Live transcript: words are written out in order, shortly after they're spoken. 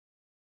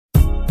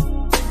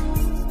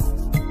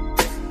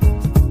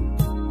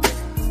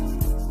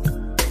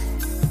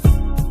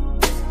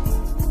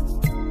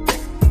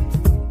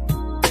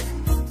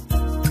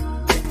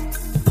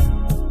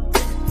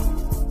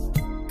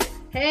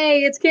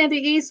it's Kandi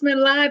Eastman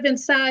live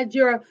inside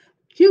your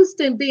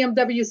Houston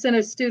BMW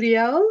Center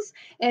studios.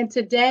 And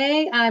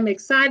today I'm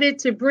excited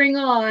to bring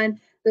on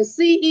the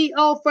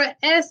CEO for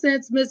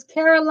Essence, Miss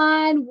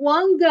Caroline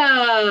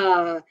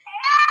Wanga.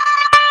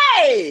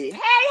 Hey,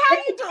 how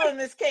you doing,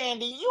 Miss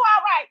Kandi? You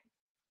all right?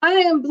 I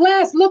am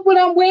blessed. Look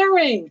what I'm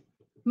wearing.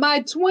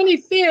 My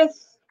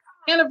 25th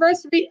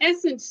anniversary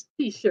Essence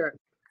t-shirt.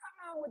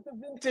 Come on with the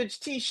vintage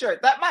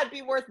t-shirt. That might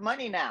be worth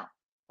money now.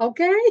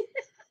 Okay.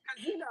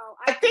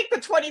 I think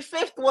the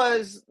 25th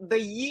was the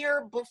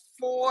year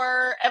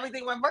before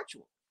everything went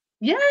virtual.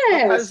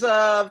 Yes. Because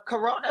of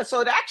Corona.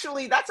 So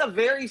actually, that's a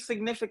very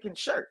significant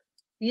shirt.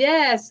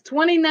 Yes,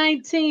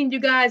 2019, you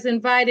guys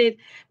invited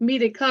me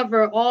to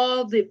cover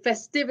all the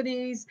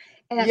festivities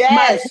at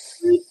my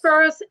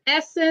first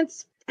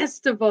Essence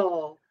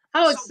Festival.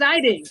 How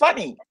exciting.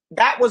 Funny.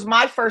 That was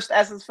my first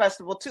Essence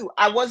Festival too.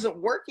 I wasn't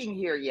working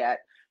here yet,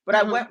 but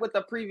I went with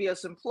a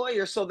previous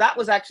employer. So that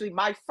was actually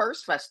my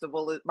first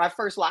festival, my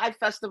first live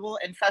festival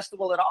and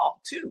festival at all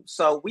too.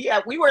 So we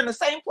were in the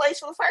same place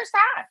for the first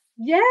time.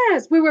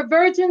 Yes, we were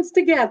virgins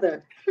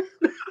together.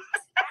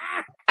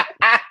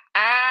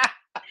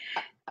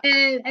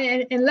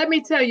 And let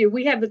me tell you,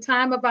 we had the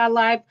time of our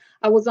life.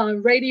 I was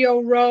on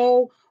Radio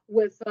Row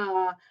with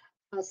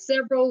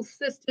several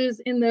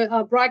sisters in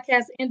the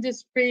broadcast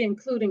industry,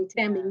 including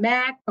Tammy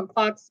Mack from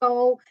Fox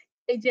Soul,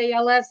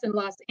 KJLS in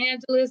Los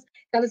Angeles.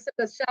 Got to send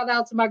a shout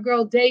out to my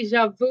girl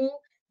Deja Vu.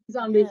 She's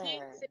on the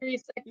Heat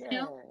Series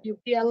XM,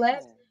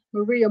 UPLS.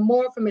 Maria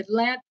Moore from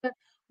Atlanta.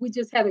 We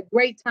just had a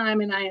great time,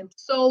 and I am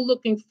so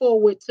looking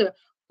forward to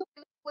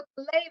with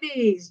the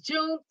ladies,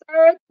 June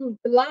 3rd through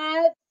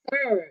July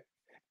 3rd.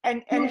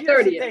 And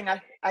here's the thing,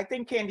 I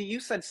think, Kandi,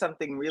 you said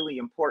something really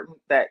important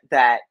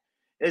that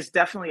is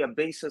definitely a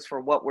basis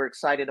for what we're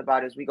excited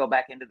about as we go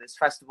back into this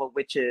festival,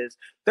 which is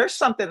there's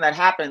something that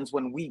happens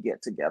when we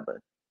get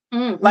together.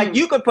 Mm-hmm. Like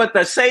you could put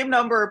the same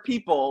number of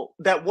people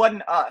that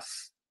wasn't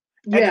us,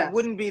 and it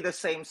wouldn't be the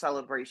same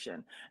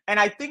celebration. And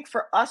I think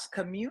for us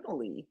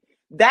communally,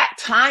 that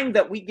time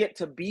that we get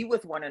to be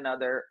with one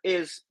another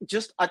is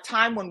just a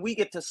time when we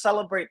get to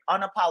celebrate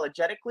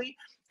unapologetically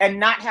and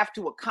not have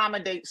to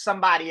accommodate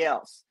somebody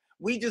else.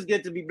 We just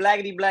get to be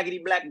blackety,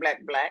 blackety, black,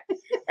 black, black.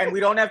 And we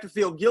don't have to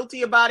feel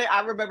guilty about it. I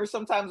remember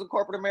sometimes in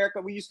corporate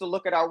America, we used to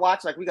look at our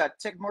watch like we got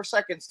 10 more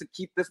seconds to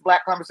keep this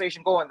black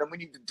conversation going, then we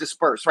need to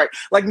disperse, right?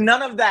 Like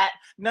none of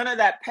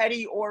that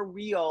petty or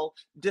real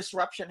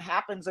disruption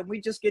happens. And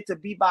we just get to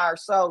be by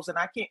ourselves. And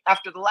I can't,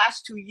 after the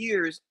last 2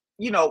 years,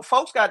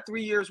 folks got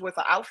 3 years worth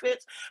of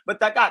outfits,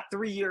 but that got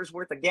 3 years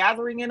worth of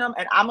gathering in them.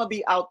 And I'm going to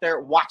be out there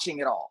watching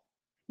it all.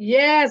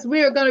 Yes,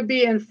 we are going to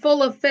be in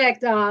full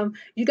effect.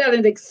 You got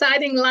an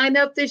exciting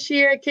lineup this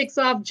year. It kicks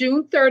off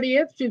June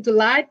 30th to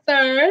July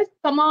 3rd.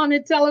 Come on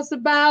and tell us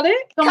about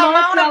it. Come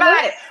on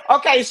about it.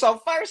 Okay,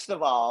 so first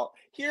of all,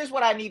 here's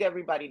what I need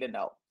everybody to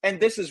know. And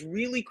this is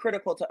really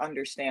critical to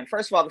understand.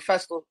 First of all, the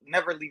festival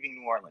never leaving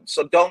New Orleans.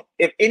 So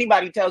if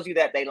anybody tells you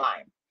that, they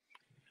lying.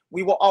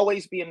 We will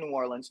always be in New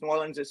Orleans. New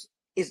Orleans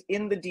is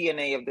in the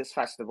DNA of this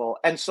festival.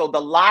 And so the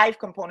live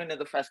component of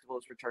the festival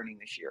is returning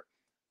this year.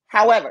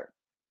 However,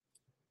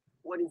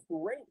 what is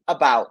great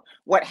about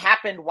what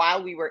happened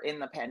while we were in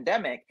the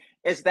pandemic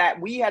is that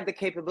we had the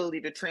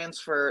capability to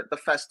transfer the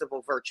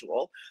festival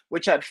virtual,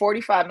 which had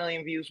 45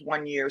 million views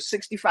one year,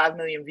 65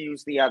 million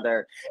views the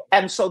other.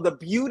 And so the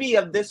beauty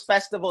of this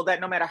festival,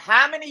 that no matter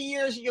how many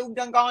years you've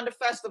done gone to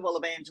festival,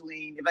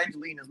 Evangeline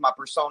is my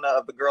persona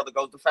of the girl that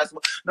goes to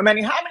festival. No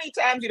matter how many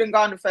times you've done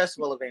gone to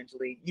festival,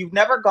 Evangeline, you've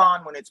never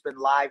gone when it's been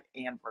live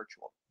and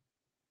virtual.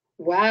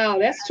 Wow,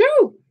 that's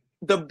true.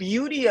 The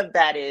beauty of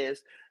that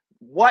is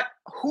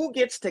who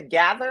gets to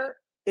gather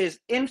is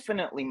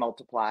infinitely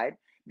multiplied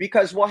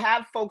because we'll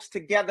have folks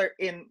together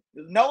in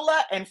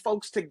NOLA and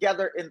folks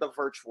together in the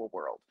virtual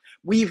world.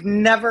 We've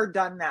never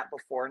done that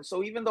before. And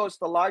so even though it's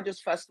the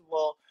largest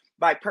festival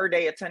by per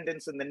day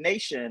attendance in the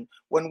nation,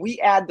 when we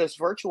add this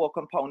virtual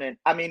component,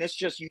 I mean, it's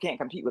just, you can't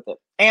compete with it.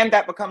 And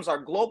that becomes our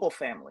global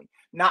family,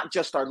 not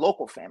just our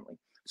local family.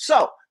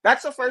 So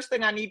that's the first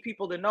thing I need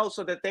people to know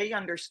so that they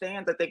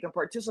understand that they can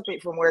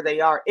participate from where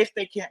they are if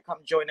they can't come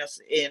join us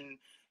in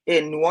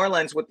New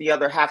Orleans with the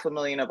other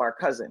 500,000 of our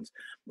cousins.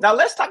 Now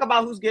let's talk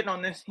about who's getting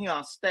on this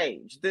here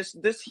stage.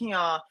 This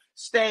here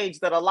stage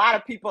that a lot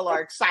of people are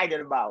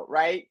excited about,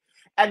 right?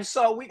 And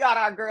so we got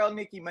our girl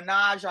Nicki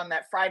Minaj on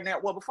that Friday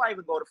night. Well, before I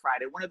even go to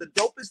Friday, one of the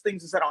dopest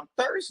things is that on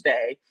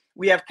Thursday,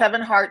 we have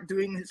Kevin Hart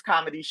doing his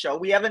comedy show.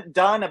 We haven't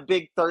done a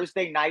big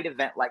Thursday night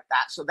event like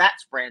that, so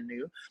that's brand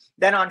new.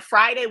 Then on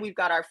Friday, we've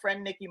got our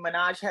friend Nicki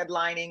Minaj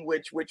headlining,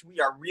 which we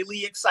are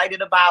really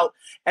excited about.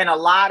 And a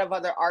lot of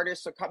other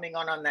artists are coming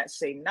on that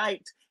same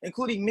night,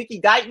 including Mickey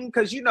Guyton,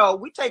 because,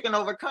 we taking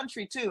over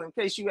country too, in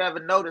case you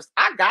haven't noticed.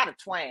 I got a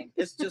twang.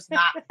 It's just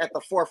not at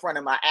the forefront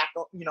of my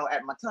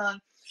at my tongue.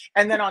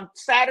 And then on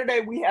Saturday,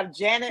 we have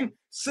Janet,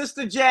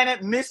 Sister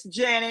Janet, Miss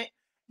Janet,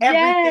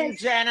 everything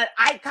Janet,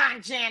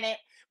 icon Janet,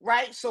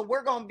 right? So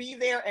we're going to be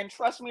there. And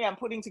trust me, I'm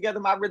putting together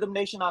my Rhythm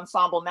Nation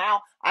ensemble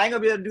now. I ain't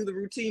going to be able to do the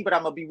routine, but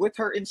I'm going to be with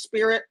her in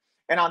spirit.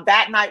 And on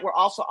that night, we're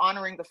also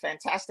honoring the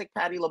fantastic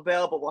Patti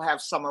LaBelle, but we'll have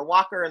Summer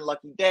Walker and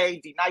Lucky Day.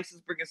 D Nice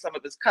is bringing some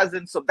of his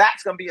cousins. So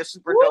that's going to be a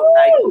super dope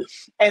night.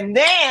 And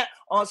then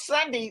on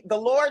Sunday, the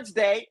Lord's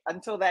Day,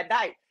 until that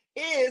night,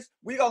 is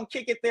we're going to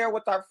kick it there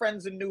with our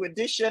friends in New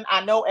Edition.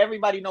 I know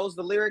everybody knows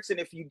the lyrics, and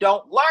if you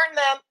don't, learn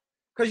them,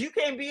 because you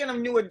can't be in a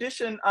New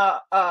Edition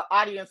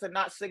audience and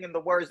not singing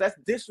the words. That's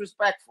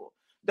disrespectful.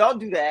 Don't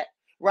do that.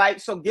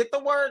 Right, so get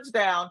the words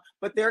down,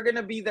 but they're going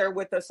to be there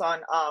with us on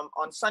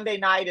Sunday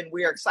night, and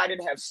we are excited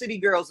to have City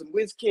Girls and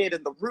WizKid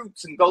and The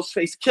Roots and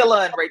Ghostface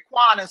Killah and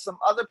Raekwon and some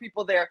other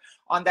people there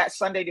on that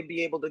Sunday to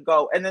be able to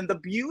go. And then the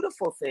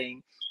beautiful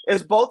thing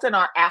is both in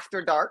our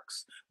After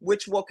Darks,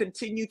 which will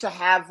continue to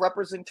have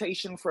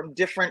representation from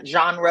different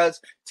genres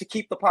to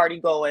keep the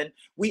party going.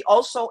 We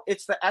also,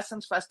 it's the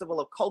Essence Festival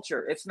of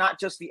Culture. It's not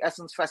just the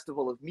Essence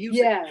Festival of Music.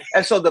 Yes.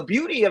 And so the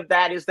beauty of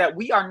that is that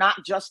we are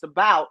not just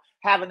about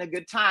having a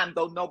good time,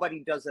 though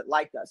nobody does it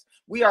like us.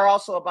 We are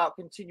also about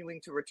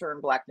continuing to return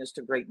Blackness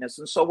to greatness.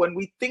 And so when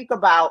we think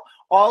about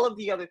all of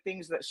the other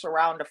things that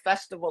surround a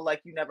festival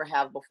like you never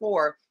have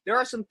before, there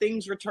are some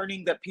things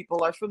returning that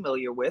people are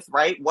familiar with,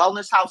 right?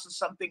 Wellness House is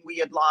something we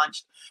had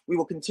launched. We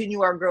will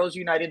continue our Girls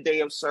United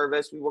Day of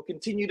Service. We will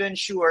continue to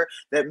ensure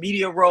that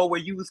Media Row, where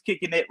you was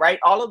kicking it, right?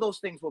 All of those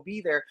things will be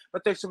there,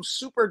 but there's some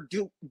super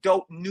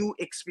dope new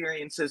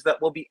experiences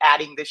that we'll be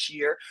adding this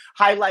year.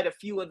 Highlight a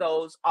few of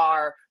those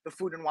are the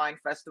Food and Wine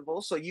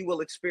Festival. So you will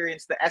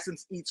experience the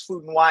Essence Eats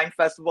Food and Wine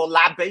Festival,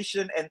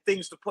 libation and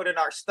things to put in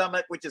our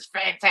stomach, which is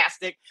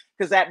fantastic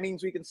because that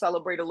means we can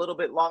celebrate a little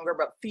bit longer,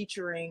 but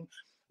featuring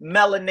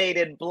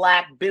melanated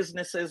Black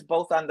businesses,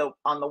 both on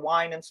the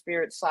wine and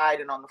spirit side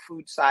and on the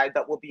food side,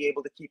 that will be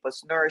able to keep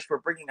us nourished. We're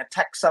bringing a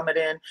tech summit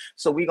in,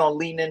 so we're going to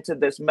lean into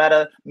this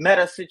meta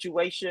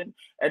situation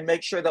and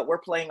make sure that we're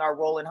playing our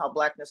role in how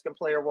Blackness can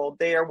play a role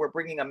there. We're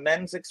bringing a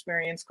men's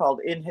experience called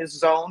In His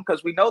Zone,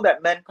 because we know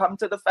that men come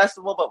to the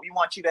festival, but we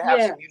want you to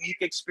have some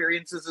unique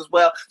experiences as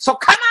well. So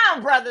come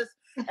on, brothers,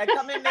 and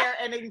come in there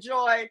and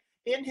enjoy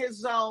In His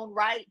Zone,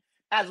 right?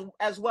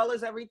 As well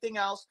as everything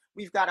else.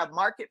 We've got a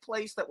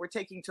marketplace that we're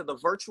taking to the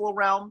virtual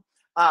realm,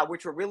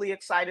 which we're really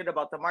excited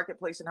about, the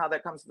marketplace and how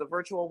that comes to the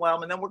virtual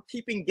realm. And then we're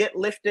keeping Get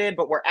Lifted,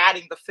 but we're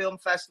adding the film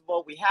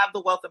festival. We have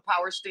the Wealth and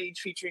Power stage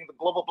featuring the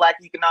Global Black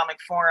Economic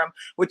Forum,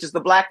 which is the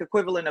Black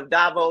equivalent of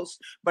Davos,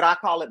 but I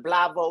call it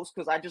Blavos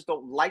because I just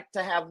don't like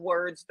to have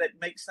words that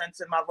make sense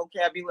in my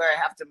vocabulary.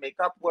 I have to make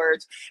up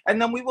words. And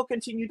then we will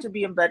continue to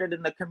be embedded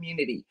in the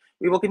community.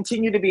 We will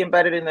continue to be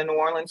embedded in the New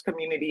Orleans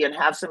community and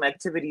have some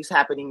activities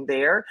happening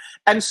there.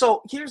 And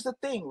so here's the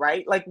thing,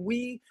 right? Like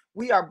we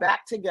are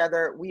back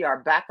together. We are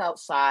back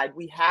outside.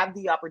 We have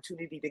the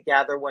opportunity to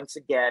gather once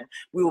again.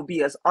 We will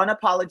be as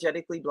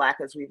unapologetically Black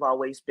as we've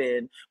always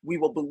been. We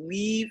will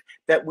believe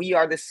that we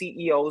are the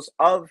CEOs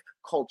of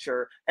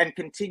culture and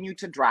continue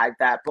to drive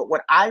that. But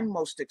what I'm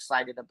most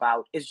excited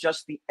about is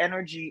just the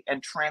energy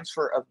and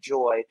transfer of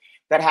joy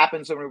that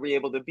happens when we're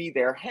able to be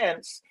there.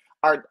 Hence,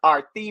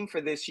 our theme for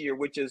this year,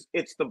 which is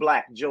It's the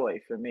Black Joy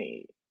for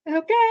me.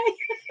 Okay.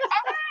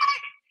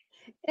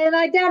 And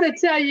I got to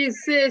tell you,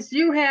 sis,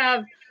 you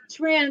have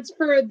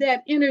transferred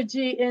that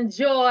energy and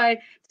joy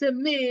to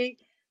me,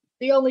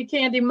 the only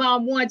Kandi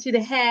Mom wants you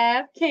to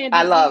have.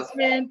 Kandi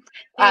Eastman.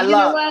 And you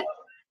know what?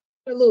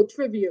 A little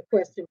trivia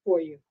question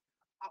for you.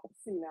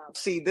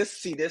 See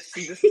this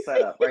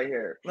setup right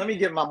here. Let me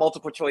get my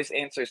multiple choice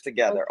answers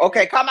together.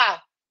 Okay, come on.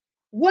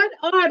 What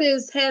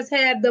artist has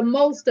had the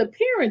most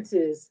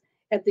appearances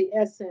at the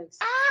Essence?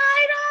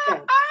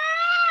 That's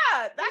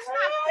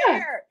not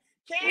fair.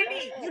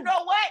 Kandi, you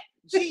know what?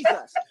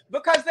 Jesus,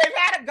 because they've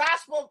had a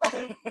gospel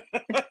show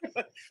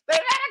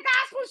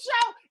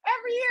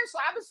every year, so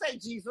I would say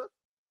Jesus.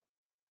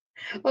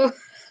 Oh,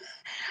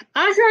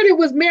 I heard it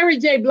was Mary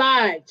J.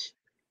 Blige.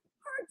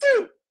 Her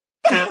too.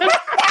 Yeah,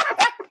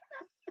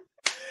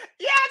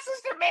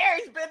 Sister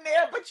Mary's been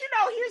there, but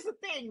here's the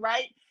thing,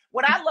 right?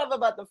 What I love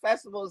about the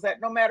festival is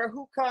that no matter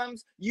who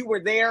comes, you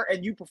were there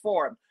and you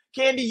performed.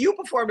 Kandi, you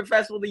performed the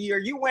festival of the year.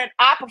 You went.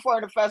 I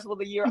performed the festival of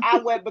the year. I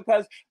went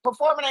because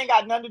performing ain't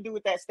got nothing to do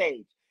with that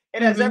stage.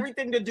 It has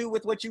everything to do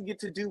with what you get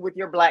to do with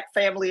your Black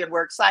family, and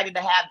we're excited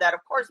to have that. Of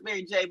course,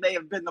 Mary J. may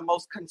have been the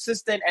most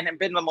consistent and have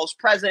been the most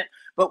present,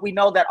 but we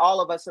know that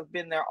all of us have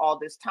been there all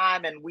this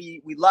time, and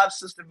we love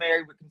Sister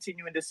Mary. We're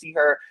continuing to see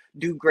her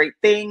do great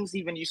things.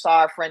 Even you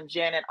saw our friend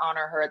Janet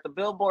honor her at the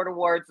Billboard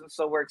Awards, and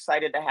so we're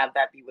excited to have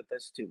that be with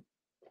us too.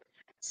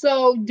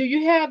 So do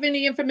you have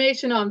any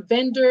information on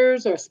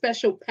vendors or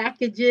special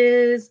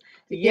packages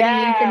to get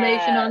any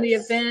information on the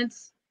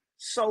events?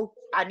 So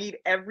I need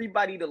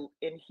everybody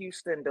in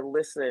Houston to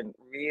listen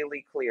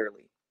really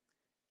clearly.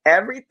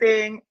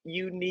 Everything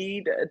you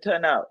need to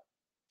know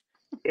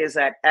is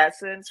at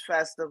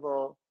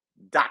essencefestival.com.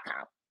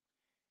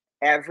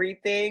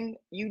 Everything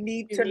you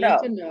need to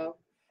know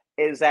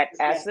is at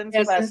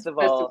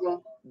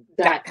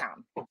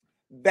essencefestival.com.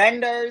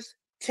 Vendors,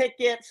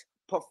 tickets,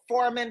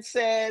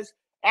 performances,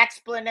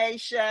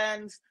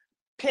 explanations,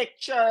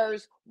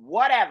 pictures,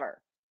 whatever.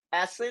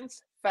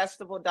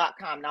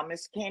 essencefestival.com. Now,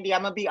 Miss Kandi,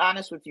 I'm going to be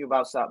honest with you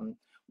about something.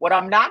 What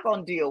I'm not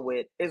going to deal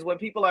with is when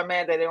people are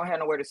mad that they don't have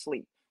nowhere to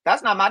sleep.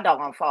 That's not my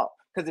doggone fault.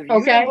 Because if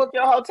you didn't book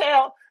your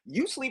hotel,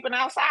 you sleeping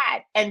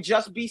outside, and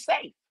just be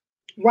safe.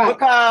 Right.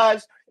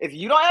 Because if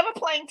you don't have a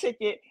plane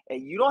ticket and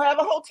you don't have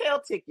a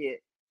hotel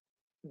ticket,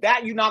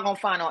 that you're not going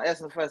to find on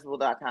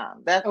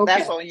EssenceFestival.com.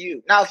 That's on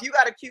you. Now, if you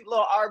got a cute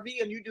little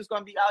RV and you're just going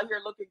to be out here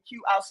looking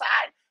cute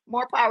outside,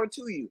 more power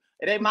to you.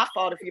 It ain't my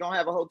fault if you don't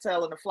have a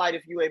hotel and a flight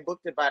if you ain't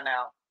booked it by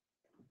now.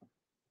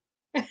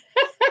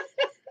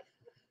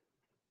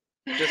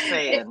 Just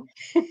saying.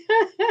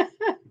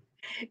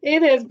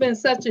 It has been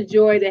such a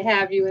joy to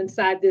have you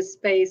inside this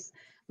space,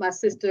 my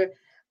sister,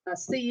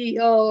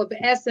 CEO of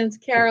Essence,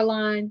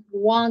 Caroline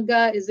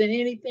Wanga. Is there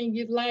anything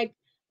you'd like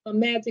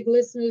Magic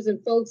listeners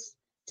and folks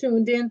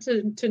tuned in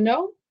to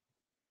know?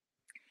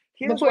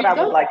 Here's what I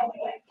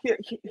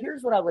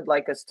would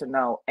like us to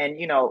know. And,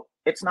 you know,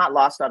 it's not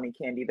lost on me,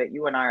 Kandi, that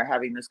you and I are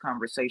having this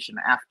conversation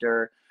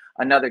after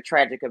another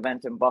tragic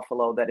event in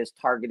Buffalo that is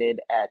targeted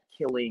at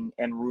killing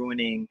and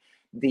ruining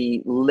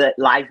the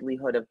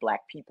livelihood of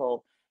Black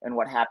people, and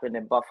what happened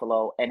in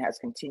Buffalo and has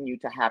continued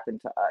to happen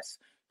to us.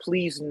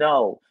 Please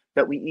know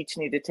that we each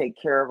need to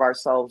take care of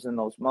ourselves in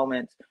those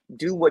moments.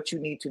 Do what you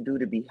need to do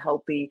to be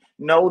healthy.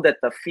 Know that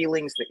the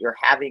feelings that you're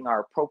having are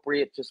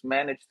appropriate. Just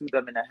manage through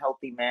them in a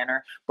healthy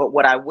manner. But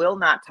what I will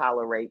not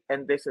tolerate,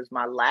 and this is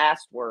my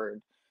last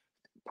word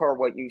per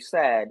what you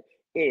said,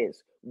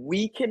 is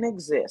we can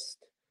exist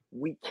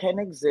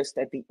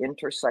at the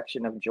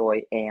intersection of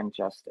joy and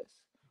justice.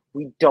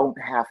 We don't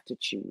have to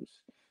choose.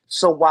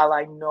 So while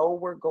I know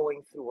we're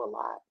going through a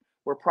lot,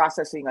 we're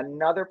processing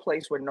another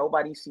place where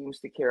nobody seems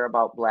to care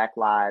about Black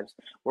lives.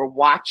 We're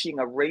watching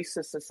a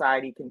racist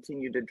society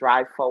continue to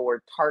drive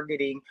forward,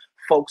 targeting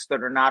folks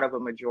that are not of a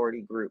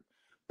majority group.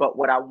 But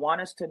what I want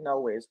us to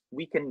know is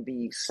we can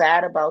be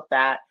sad about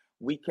that.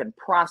 We can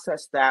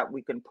process that.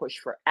 We can push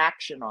for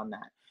action on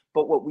that.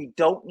 But what we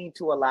don't need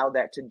to allow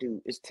that to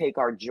do is take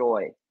our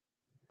joy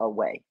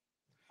away.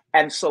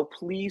 And so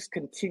please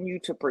continue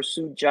to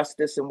pursue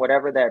justice and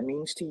whatever that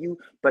means to you,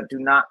 but do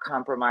not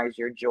compromise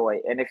your joy.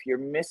 And if you're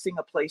missing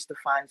a place to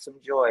find some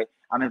joy,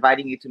 I'm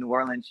inviting you to New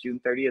Orleans, June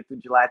 30th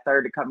through July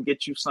 3rd, to come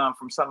get you some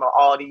from some of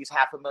all these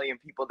 500,000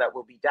 people that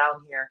will be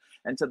down here.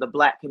 And to the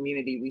Black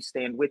community, we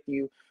stand with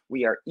you.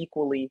 We are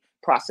equally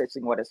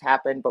processing what has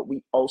happened, but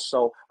we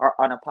also are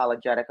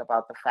unapologetic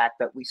about the fact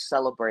that we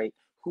celebrate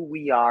who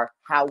we are,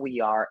 how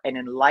we are. And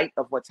in light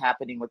of what's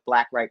happening with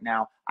Black right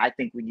now, I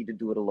think we need to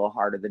do it a little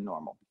harder than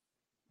normal.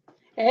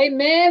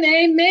 Amen,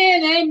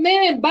 amen,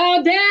 amen.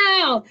 Bow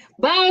down,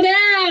 bow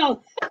down.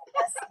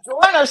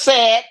 Joyner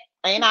said,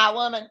 ain't I a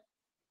woman?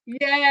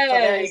 Yes. So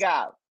there you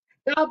go.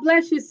 God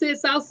bless you,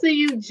 sis. I'll see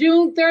you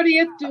June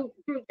 30th through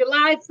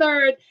July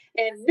 3rd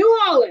in New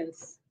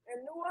Orleans.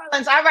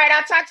 All right,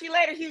 I'll talk to you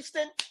later,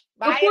 Houston.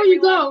 Bye, Before everyone.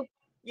 you go,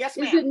 yes,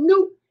 ma'am.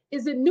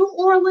 Is it New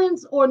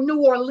Orleans or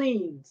New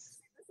Orleans?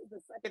 This is the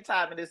second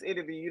time in this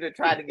interview you to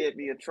try to get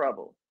me in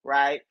trouble,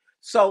 right?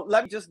 So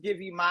let me just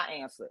give you my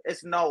answer.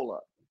 It's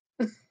NOLA.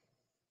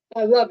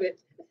 I love it.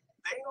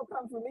 They ain't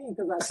gonna come for me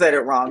because I said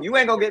it wrong. You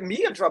ain't gonna get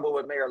me in trouble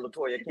with Mayor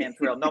LaToya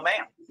Cantrell. No,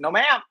 ma'am. No,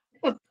 ma'am.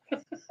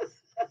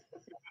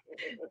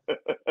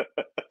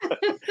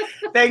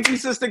 Thank you,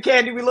 Sister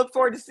Kandi. We look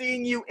forward to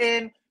seeing you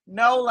in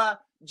NOLA.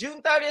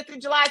 June 30th through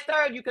July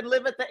 3rd. You can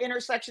live at the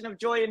intersection of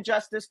joy and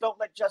justice. Don't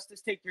let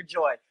justice take your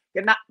joy.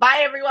 Good night.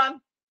 Bye,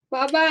 everyone.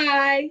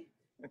 Bye-bye.